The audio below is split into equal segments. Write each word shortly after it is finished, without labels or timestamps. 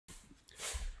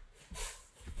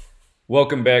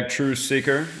Welcome back, Truth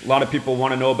Seeker. A lot of people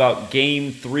want to know about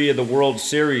Game 3 of the World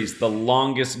Series, the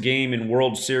longest game in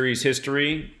World Series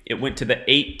history. It went to the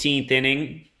 18th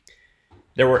inning.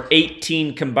 There were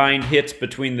 18 combined hits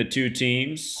between the two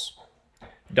teams.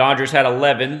 Dodgers had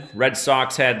 11, Red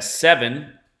Sox had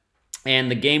 7, and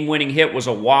the game-winning hit was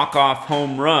a walk-off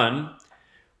home run,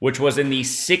 which was in the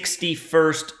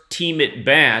 61st team at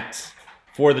bat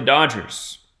for the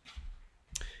Dodgers.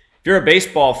 If you're a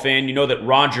baseball fan, you know that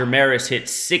Roger Maris hit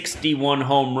 61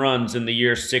 home runs in the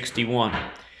year 61.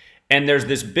 And there's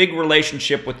this big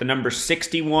relationship with the number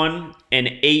 61 and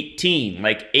 18,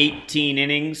 like 18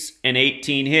 innings and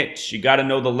 18 hits. You got to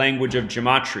know the language of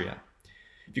Gematria.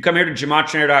 If you come here to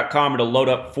Gematria.com, it'll load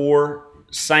up 4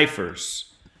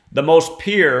 ciphers. The most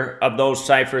pure of those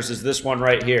ciphers is this one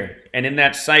right here. And in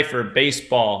that cipher,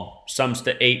 baseball sums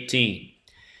to 18.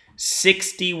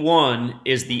 61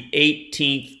 is the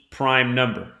 18th prime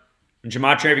number. In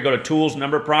Gematria, if you go to Tools,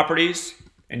 Number Properties,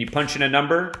 and you punch in a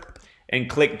number and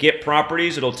click Get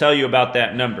Properties, it'll tell you about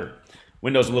that number.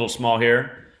 Window's a little small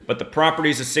here, but the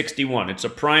properties is 61. It's a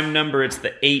prime number. It's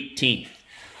the 18th.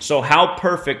 So how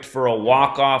perfect for a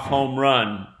walk-off home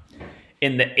run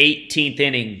in the 18th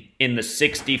inning in the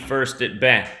 61st at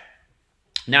bat.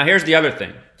 Now here's the other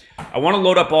thing. I want to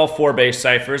load up all 4 base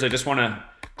ciphers. I just want to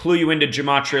clue you into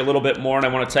Gematria a little bit more, and I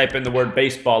want to type in the word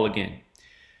baseball again.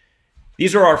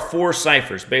 These are our 4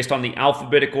 ciphers based on the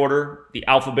alphabetic order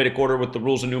with the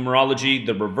rules of numerology,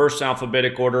 the reverse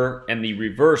alphabetic order, and the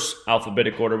reverse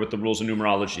alphabetic order with the rules of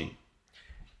numerology.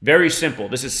 Very simple.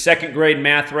 This is 2nd grade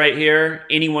math right here.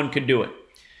 Anyone can do it.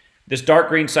 This dark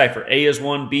green cipher, A is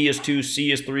 1, B is 2,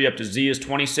 C is 3, up to Z is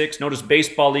 26. Notice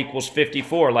baseball equals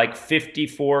 54, like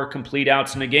 54 complete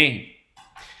outs in a game.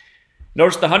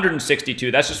 Notice the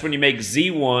 162. That's just when you make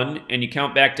Z 1 and you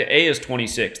count back to A is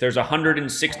 26. There's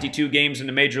 162 games in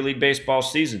the Major League Baseball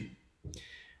season.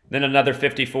 Then another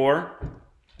 54.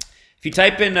 If you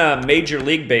type in Major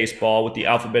League Baseball with the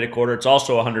alphabetic order, it's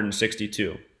also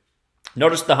 162.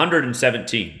 Notice the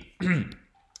 117.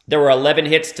 There were 11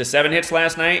 hits to 7 hits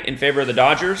last night in favor of the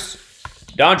Dodgers.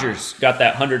 Dodgers got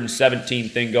that 117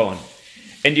 thing going.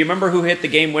 And do you remember who hit the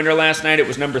game winner last night? It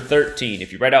was number 13.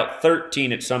 If you write out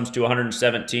 13, it sums to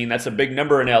 117. That's a big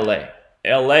number in LA.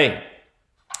 LA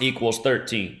equals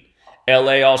 13.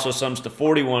 LA also sums to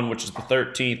 41, which is the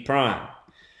 13th prime.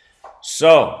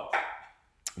 So,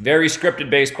 very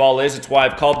scripted baseball is. It's why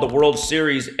I've called the World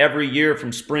Series every year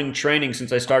from spring training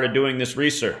since I started doing this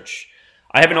research.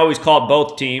 I haven't always called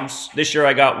both teams. This year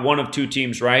I got one of 2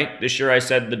 teams right. This year I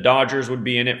said the Dodgers would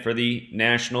be in it for the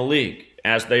National League.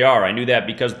 As they are. I knew that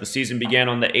because the season began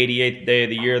on the 88th day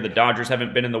of the year. The Dodgers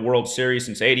haven't been in the World Series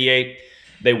since 88.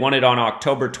 They won it on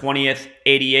October 20th,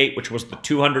 88, which was the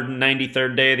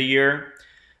 293rd day of the year.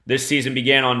 This season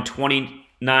began on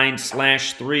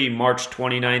 29/3, March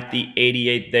 29th, the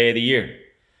 88th day of the year.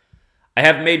 I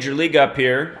have Major League up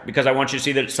here because I want you to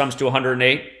see that it sums to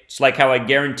 108. It's like how I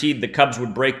guaranteed the Cubs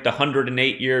would break the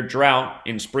 108-year drought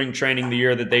in spring training the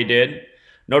year that they did.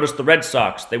 Notice the Red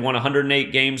Sox. They won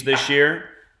 108 games this year.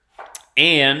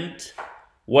 And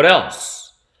what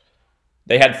else?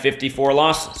 They had 54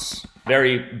 losses.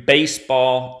 Very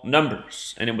baseball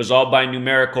numbers. And it was all by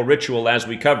numerical ritual as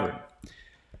we covered.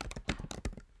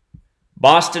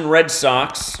 Boston Red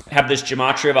Sox have this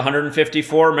gematria of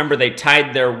 154. Remember, they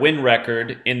tied their win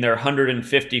record in their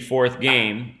 154th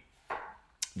game.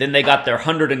 Then they got their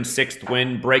 106th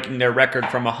win, breaking their record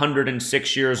from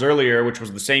 106 years earlier, which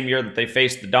was the same year that they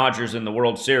faced the Dodgers in the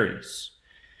World Series.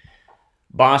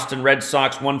 Boston Red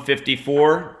Sox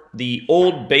 154. The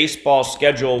old baseball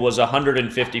schedule was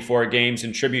 154 games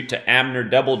in tribute to Abner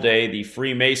Doubleday, the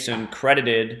Freemason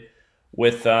credited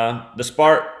with the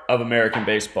spark of American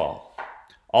baseball.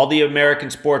 All the American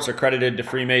sports are credited to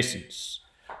Freemasons.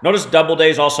 Notice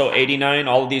Doubleday is also 89.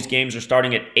 All of these games are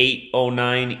starting at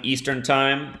 8:09 Eastern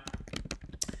Time.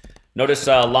 Notice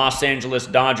Los Angeles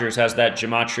Dodgers has that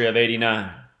gematria of 89.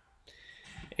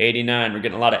 89. We're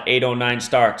getting a lot of 8:09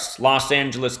 starts. Los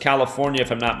Angeles, California,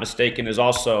 if I'm not mistaken, is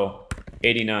also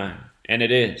 89. And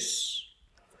it is.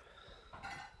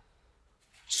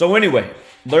 So anyway,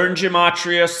 learn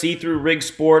gematria, see through rig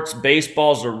sports.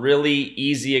 Baseball's a really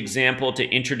easy example to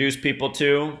introduce people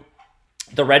to.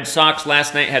 The Red Sox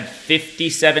last night had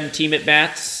 57 team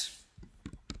at-bats.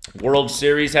 World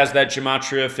Series has that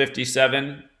gematria of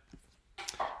 57.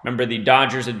 Remember, the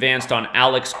Dodgers advanced on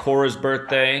Alex Cora's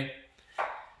birthday.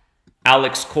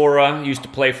 Alex Cora used to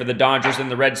play for the Dodgers and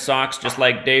the Red Sox, just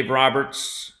like Dave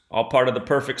Roberts. All part of the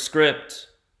perfect script.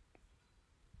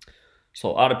 So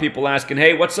a lot of people asking,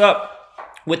 hey, what's up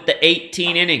with the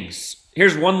 18 innings?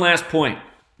 Here's one last point.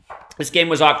 This game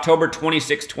was October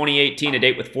 26, 2018, a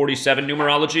date with 47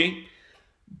 numerology.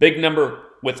 Big number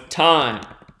with time.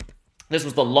 This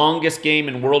was the longest game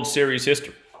in World Series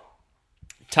history.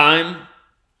 Time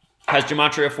has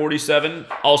Gematria 47,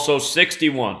 also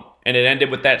 61. And it ended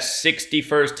with that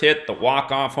 61st hit, the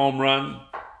walk-off home run,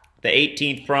 the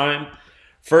 18th prime.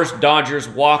 First Dodgers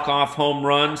walk-off home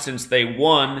run since they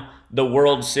won the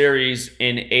World Series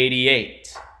in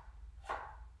 88.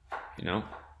 You know,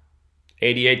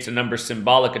 88's a number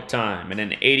symbolic of time. And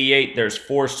in 88, there's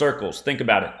 4 circles. Think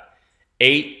about it.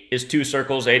 8 is 2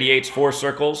 circles. 88's 4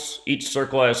 circles. Each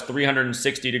circle has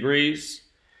 360 degrees.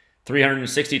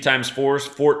 360 times 4 is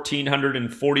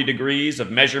 1,440 degrees of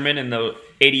measurement in the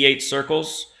 88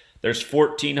 circles. There's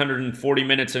 1,440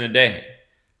 minutes in a day.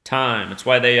 Time. It's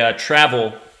why they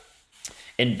travel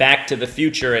in Back to the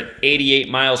Future at 88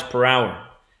 miles per hour.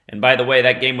 And by the way,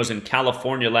 that game was in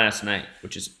California last night,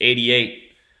 which is 88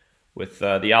 with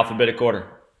the alphabetic order.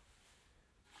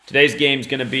 Today's game is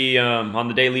going to be on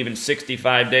the day leaving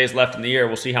 65 days left in the year.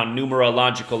 We'll see how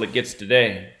numerological it gets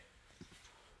today.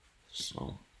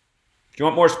 So, if you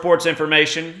want more sports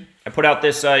information, I put out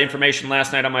this information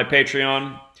last night on my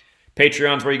Patreon.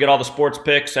 Patreon's where you get all the sports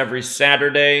picks. Every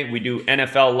Saturday, we do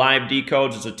NFL live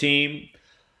decodes as a team.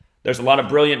 There's a lot of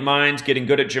brilliant minds getting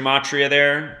good at Gematria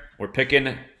there. We're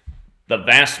picking the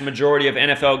vast majority of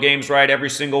NFL games right every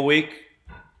single week.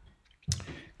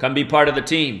 Come be part of the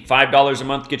team. $5 a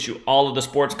month gets you all of the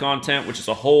sports content, which is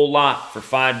a whole lot for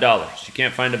 $5. You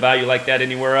can't find a value like that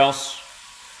anywhere else,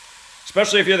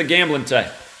 especially if you're the gambling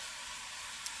type.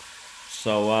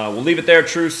 So we'll leave it there,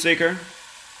 Truth Seeker.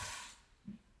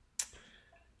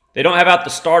 They don't have out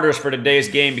the starters for today's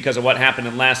game because of what happened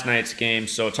in last night's game,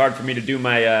 so it's hard for me to do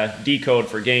my decode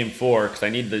for Game 4 because I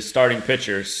need the starting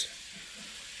pitchers.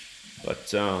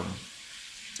 But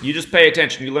you just pay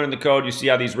attention. You learn the code. You see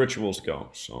how these rituals go.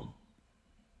 So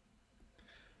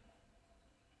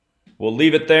we'll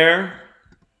leave it there.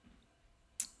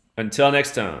 Until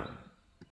next time.